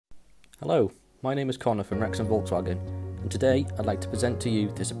Hello, my name is Connor from Wrexham Volkswagen, and today I'd like to present to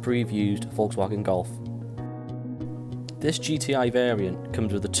you this Approved Used Volkswagen Golf. This GTI variant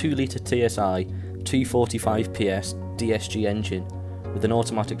comes with a 2-litre TSI 245PS DSG engine with an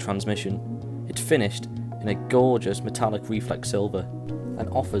automatic transmission. It's finished in a gorgeous metallic Reflex Silver and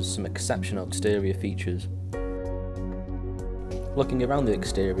offers some exceptional exterior features. Looking around the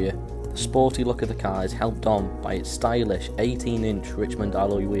exterior, the sporty look of the car is helped on by its stylish 18-inch Richmond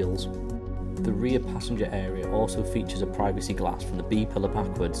alloy wheels. The rear passenger area also features a privacy glass from the B-pillar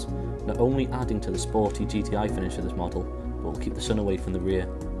backwards, not only adding to the sporty GTI finish of this model, but will keep the sun away from the rear.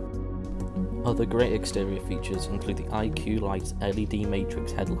 Other great exterior features include the IQ Lights LED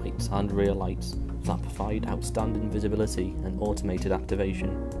matrix headlights and rear lights that provide outstanding visibility and automated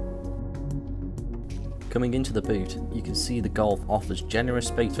activation. Coming into the boot, you can see the Golf offers generous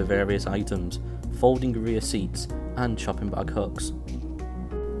space for various items, folding rear seats and shopping bag hooks.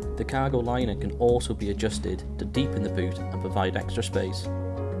 The cargo liner can also be adjusted to deepen the boot and provide extra space.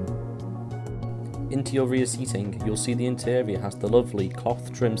 Into your rear seating, you'll see the interior has the lovely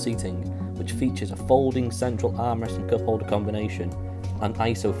cloth trim seating, which features a folding central armrest and cup holder combination and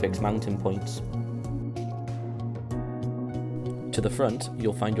ISOFIX mounting points. To the front,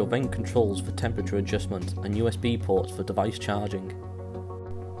 you'll find your vent controls for temperature adjustment and USB ports for device charging.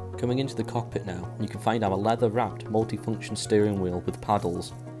 Coming into the cockpit now, you can find our leather-wrapped multifunction steering wheel with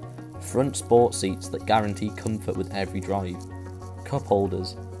paddles, front sport seats that guarantee comfort with every drive, cup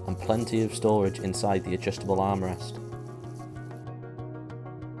holders, and plenty of storage inside the adjustable armrest.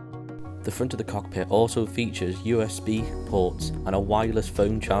 The front of the cockpit also features USB ports and a wireless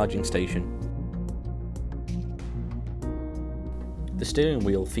phone charging station. The steering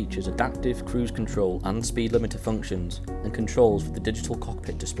wheel features adaptive cruise control and speed limiter functions and controls for the digital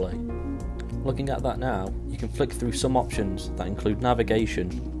cockpit display. Looking at that now, you can flick through some options that include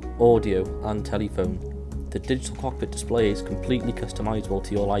navigation, audio and telephone. The digital cockpit display is completely customizable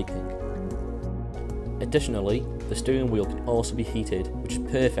to your liking. Additionally, the steering wheel can also be heated, which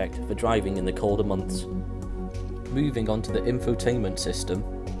is perfect for driving in the colder months. Moving on to the infotainment system,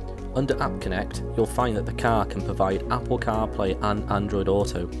 under App Connect you'll find that the car can provide Apple CarPlay and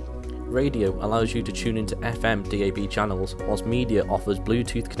AndroidAuto. Radio allows you to tune into FM DAB channels, whilst media offers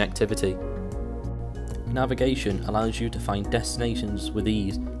Bluetooth connectivity. Navigation allows you to find destinations with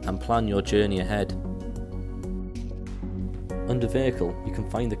ease and plan your journey ahead. Under Vehicle, you can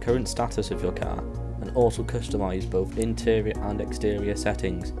find the current status of your car and also customise both interior and exterior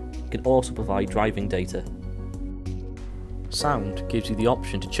settings. You can also provide driving data. Sound gives you the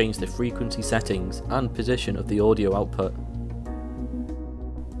option to change the frequency settings and position of the audio output.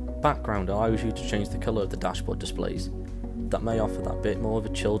 Background allows you to change the colour of the dashboard displays. That may offer that bit more of a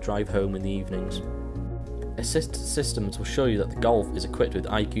chill drive home in the evenings. Assist systems will show you that the Golf is equipped with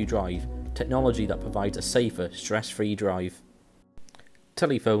IQ Drive, technology that provides a safer, stress-free drive.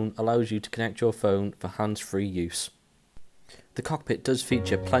 Telephone allows you to connect your phone for hands-free use. The cockpit does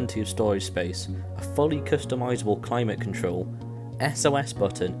feature plenty of storage space, a fully customisable climate control, SOS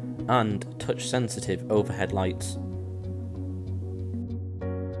button and touch-sensitive overhead lights.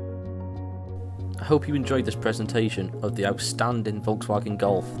 I hope you enjoyed this presentation of the outstanding Volkswagen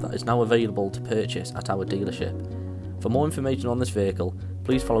Golf that is now available to purchase at our dealership. For more information on this vehicle,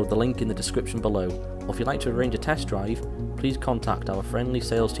 please follow the link in the description below, or if you'd like to arrange a test drive, please contact our friendly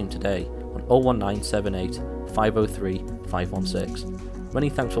sales team today on 01978 503 516. Many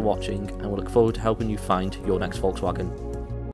thanks for watching, and we look forward to helping you find your next Volkswagen.